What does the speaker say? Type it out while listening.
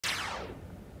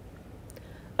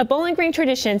A Bowling Green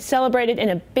tradition celebrated in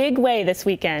a big way this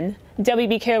weekend.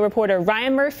 WBKO reporter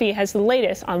Ryan Murphy has the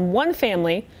latest on one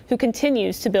family who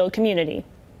continues to build community.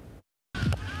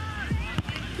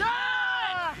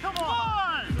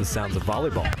 The sounds of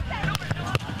volleyball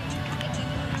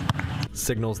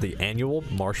signals the annual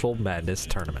Marshall Madness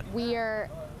tournament. We are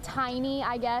tiny,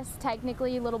 I guess,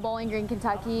 technically, Little Bowling Green,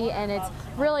 Kentucky, and it's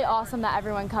really awesome that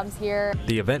everyone comes here.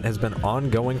 The event has been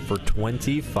ongoing for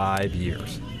 25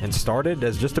 years and started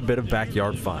as just a bit of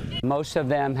backyard fun. Most of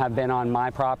them have been on my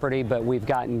property, but we've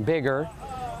gotten bigger.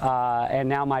 And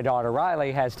now my daughter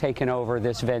Riley has taken over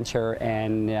this venture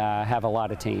and have a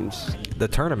lot of teams. The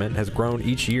tournament has grown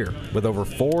each year with over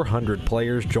 400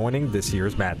 players joining this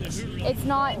year's Madness. It's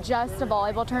not just a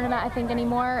volleyball tournament, I think,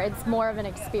 anymore. It's more of an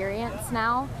experience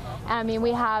now. And I mean,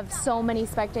 we have so many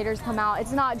spectators come out.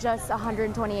 It's not just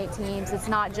 128 teams. It's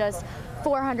not just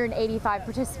 485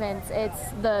 participants.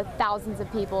 It's the thousands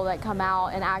of people that come out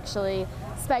and actually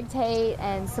spectate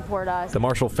and support us. The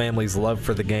Marshall family's love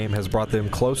for the game has brought them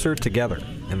closer together,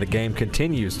 and the game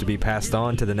continues to be passed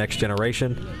on to the next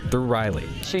generation through Riley.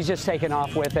 She's just taken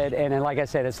off with it, and like I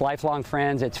said, it's lifelong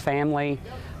friends, it's family,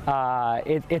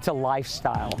 it's a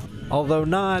lifestyle. Although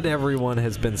not everyone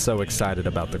has been so excited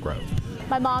about the growth.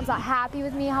 My mom's not happy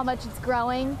with me how much it's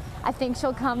growing. I think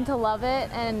she'll come to love it,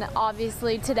 and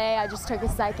obviously today I just took a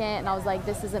second and I was like,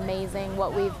 this is amazing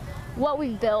what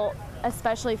we've built,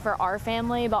 especially for our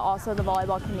family, but also the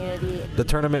volleyball community. The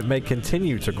tournament may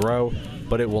continue to grow,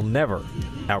 but it will never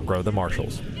outgrow the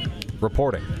Marshalls.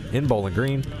 Reporting in Bowling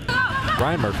Green,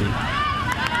 Ryan Murphy,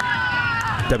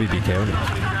 WBKO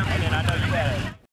News.